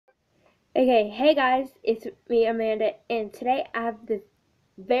Okay, hey guys, it's me, Amanda, and today I have this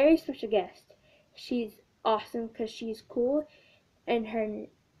very special guest. She's awesome because she's cool, and her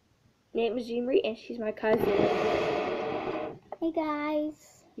name is Jeanmarie, and she's my cousin. Hey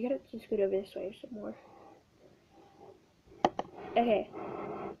guys. You gotta just scoot over this way some more. Okay.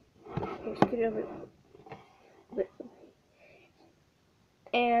 Here, scoot over.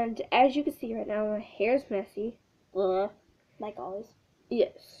 And as you can see right now, my hair's messy. Like always.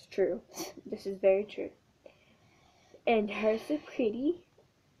 Yes, true. This is very true. And hers is pretty,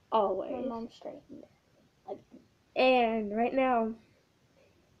 always. My mom straightened it. And right now,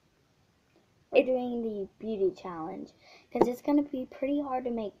 We're doing the beauty challenge because it's going to be pretty hard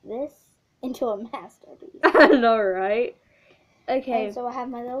to make this into a masterpiece. I know, right? Okay. And so I have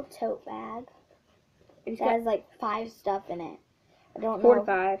my little tote bag. It has like 5 stuff in it. I don't know. 4 to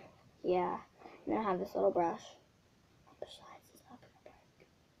 5. Yeah. And then I have this little brush. Besides, it's not going to break.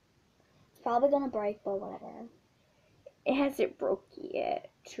 It's probably going to break, but whatever. It hasn't broke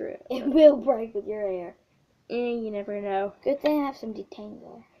yet. True. It will break with your hair. And you never know. Good thing I have some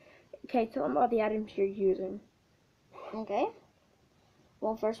detangler. Okay, tell them all the items you're using. Okay.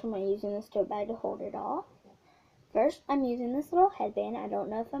 Well, first I'm using this tote bag to hold it all. First, I'm using this little headband. I don't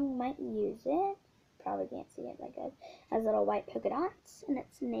know if I might use it. Probably can't see it that good. It has little white polka dots, and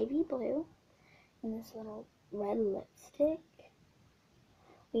it's navy blue. And this little red lipstick.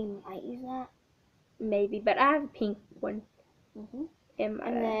 We might use that. Maybe, but I have a pink one. And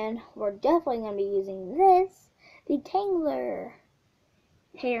then we're definitely going to be using this, the detangler.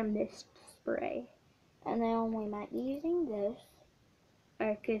 Hair mist spray. And then we might be using this.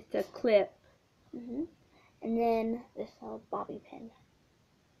 Okay, it's a clip. And then this little bobby pin.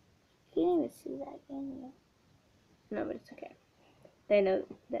 You can't even see that, can you? No, but it's okay. They know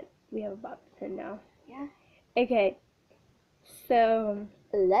that we have a bobby pin now. Yeah. Okay, so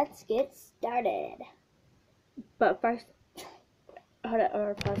let's get started. But first, hold on, I'm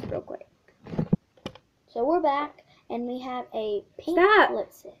gonna pause real quick. So we're back, and we have a pink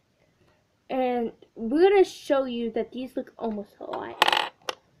lipstick. And we're gonna show you that these look almost alike.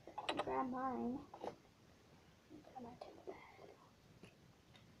 Grab mine.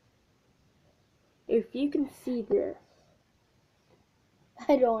 If you can see this.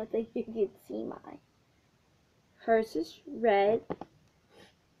 I don't think you can see mine. Hers is red.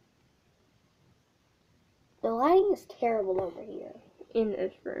 The lighting is terrible over here. In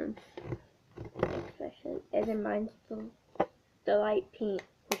this room. Especially. And then mine's the light pink,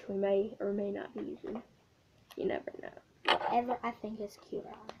 which we may or may not be using. You never know. Whatever I think is cuter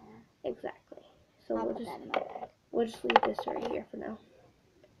on her. Exactly. So I'll put that in my bag. We'll just leave this right here for now.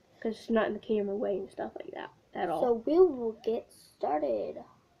 Because it's not in the camera way and stuff like that at all. So we will get started.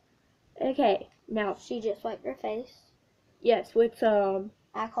 Okay, now. She just wiped her face. Yes, with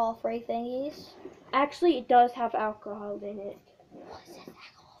alcohol-free thingies. Actually, it does have alcohol in it. What says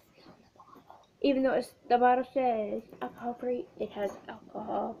alcohol-free on the bottle? Even though the bottle says alcohol-free, it has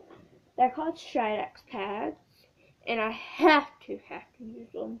alcohol. They're called Stridex pads, and I have to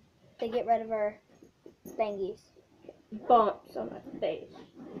use them. To get rid of her thingies. Bumps on my face.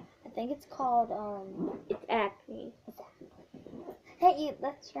 I think it's called, It's acne. Hey,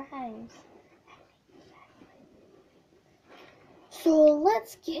 that's rhymes. So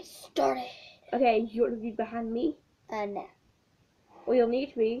let's get started. Okay, you want to be behind me? No. Well, you'll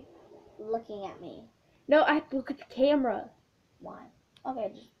need to be. Looking at me. No, I have to look at the camera. Why?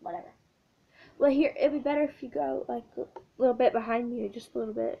 Okay, just whatever. Well, here, it'd be better if you go, like, a little bit behind me, just a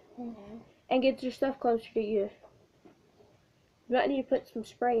little bit. And get your stuff closer to you. You might need to put some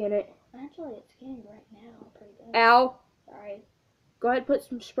spray in it. Actually, it's getting right now pretty good. Ow. Sorry. Go ahead and put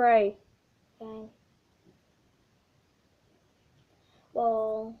some spray. Okay.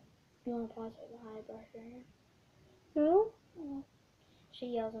 Well, you want to pause it while I brush your hair? No? She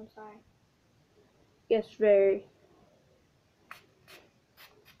yells, I'm sorry. Yes, very.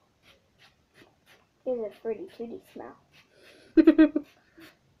 Here's a fruity tooty smell.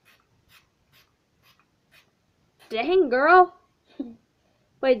 Dang, girl.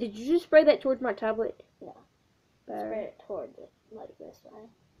 Wait, did you just spray that towards my tablet? No. Spray it towards it, like this way.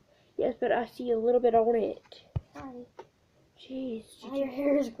 Yes, but I see a little bit on it. Sorry. Jeez. Now your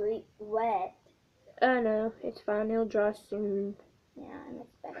hair is wet. I know. It's fine. It'll dry soon. Yeah, and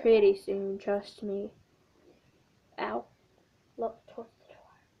it's better. Pretty soon, trust me. Ow. Look towards the door.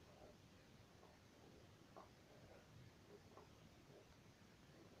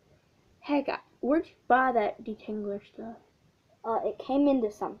 Hey, guy, where'd you buy that detangler stuff? It came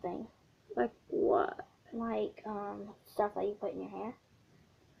into something. Like what? Like, stuff that you put in your hair.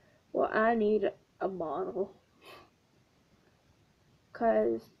 Well, I need a bottle.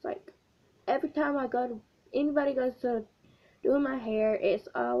 Cause, like, every time anybody goes to doing my hair, it's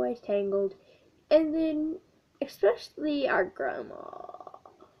always tangled. And then, especially our granny.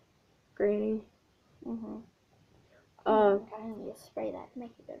 I need to spray that to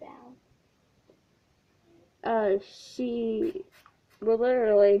make it go down. She will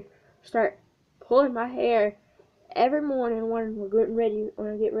literally start pulling my hair every morning when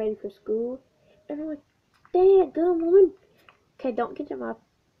I get ready for school. And I'm like, dang, good woman. Okay, don't get in my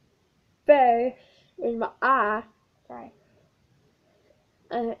face, in my eye. Sorry.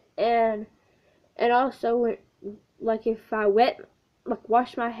 And also when, like, if I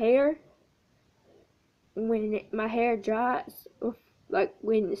wash my hair, when my hair dries, like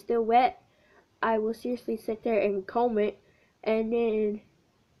when it's still wet, I will seriously sit there and comb it, and then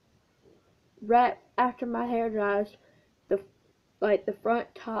right after my hair dries, the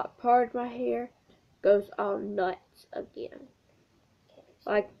front top part of my hair goes all nuts again.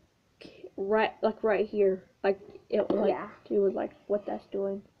 Like right here. Like it was like what that's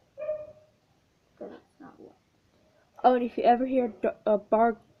doing. But it's not what. Oh, and if you ever hear a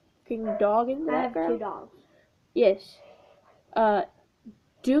barking dog in the background. I have 2 dogs. Yes.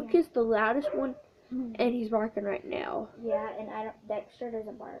 Duke is the loudest one, and he's barking right now. Yeah, and Dexter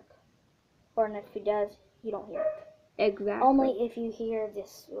doesn't bark. Or if he does, you don't hear it. Exactly. Only if you see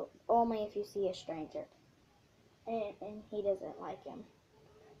a stranger. And he doesn't like him.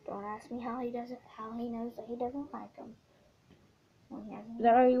 Don't ask me how he knows that he doesn't like him. Is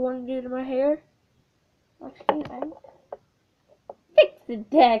that all you want to do to my hair? Excuse me. Fix the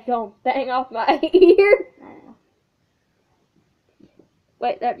daggone thing off my ear. I know.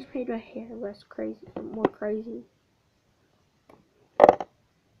 Wait, that just made my hair less crazy, more crazy. I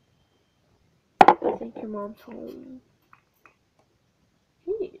think your mom's home.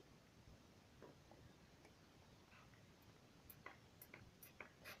 Jeez.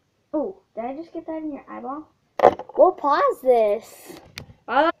 Oh, did I just get that in your eyeball? We'll pause this.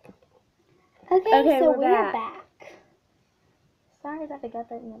 Okay, so we're back. Sorry that I got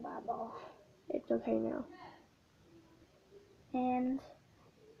that in your eyeball. It's okay now. And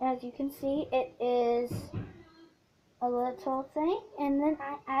as you can see, it is a little thing. And then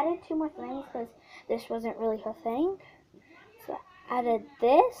I added 2 more things because this wasn't really a thing. So I added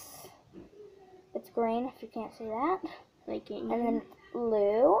this. It's green if you can't see that. And then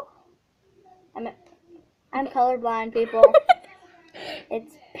blue. I'm colorblind, people.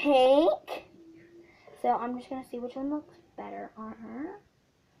 It's pink. So I'm just going to see which one looks better on her.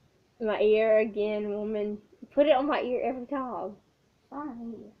 My ear again, woman. Put it on my ear every time.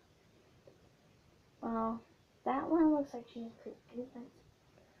 Sorry. Well, that one looks like she's pretty.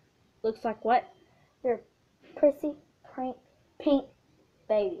 Looks like what? You're a prissy, pink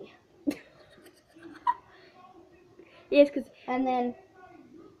baby. Yes, because... And then...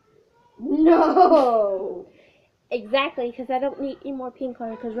 No! Exactly, because I don't need any more pink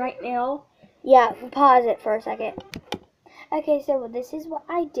on it, because right now... Yeah, pause it for a second. Okay, so this is what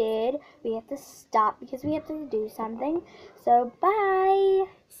I did. We have to stop because we have to do something. So, bye!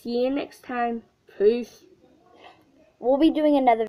 See you next time. Peace. We'll be doing another